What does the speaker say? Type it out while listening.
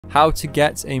how to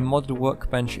get a modded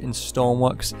workbench in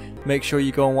Stormworks. Make sure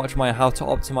you go and watch my how to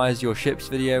optimize your ships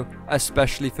video,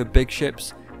 especially for big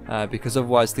ships, because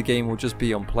otherwise the game will just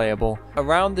be unplayable.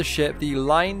 Around the ship, the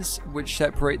lines which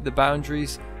separate the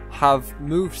boundaries have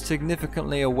moved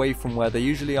significantly away from where they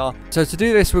usually are. So to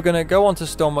do this, we're going to go onto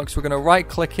Stormworks, we're going to right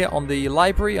click it on the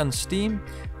library on Steam,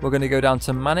 we're going to go down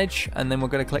to manage, and then we're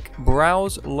going to click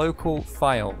browse local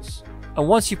files. And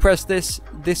once you press this,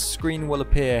 this screen will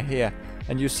appear here,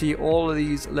 and you'll see all of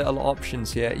these little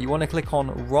options here. You want to click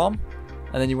on ROM,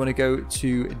 and then you want to go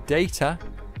to data,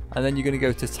 and then you're going to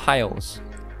go to tiles.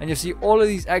 And you'll see all of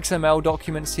these XML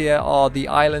documents here are the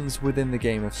islands within the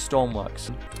game of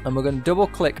Stormworks. And we're going to double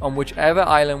click on whichever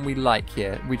island we like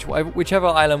here, whichever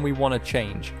island we want to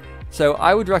change. So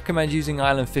I would recommend using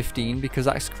island 15 because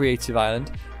that's creative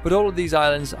island. But all of these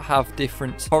islands have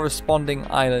different corresponding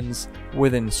islands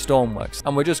within Stormworks.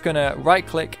 And we're just going to right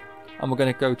click and we're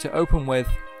going to go to open with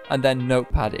and then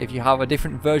Notepad. If you have a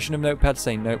different version of Notepad,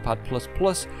 say Notepad++,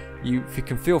 you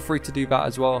can feel free to do that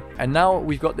as well. And now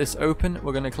we've got this open,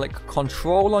 we're going to click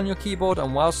Control on your keyboard,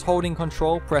 and whilst holding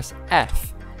Control, press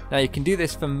F. Now you can do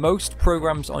this for most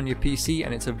programs on your PC,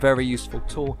 and it's a very useful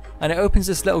tool. And it opens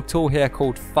this little tool here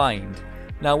called Find.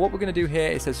 Now what we're going to do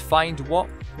here, it says find what?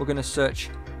 We're going to search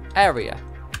area.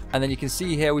 And then you can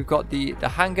see here we've got the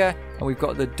hangar and we've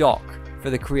got the dock for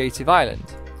the creative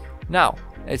island. Now,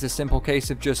 it's a simple case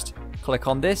of just click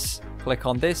on this, click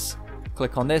on this,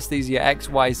 click on this. These are your X,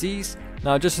 Y, Z's.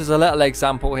 Now, just as a little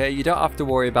example here, you don't have to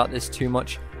worry about this too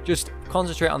much. Just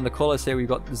concentrate on the colors here. We've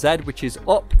got Z, which is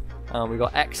up, and we've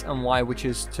got X and Y, which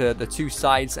is to the two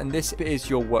sides, and this is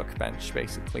your workbench,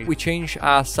 basically. We change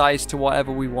our size to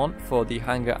whatever we want for the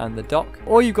hangar and the dock.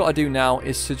 All you've got to do now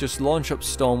is to just launch up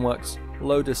Stormworks,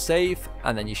 load a save,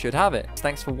 and then you should have it.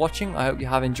 Thanks for watching. I hope you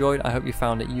have enjoyed. I hope you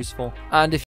found it useful. And if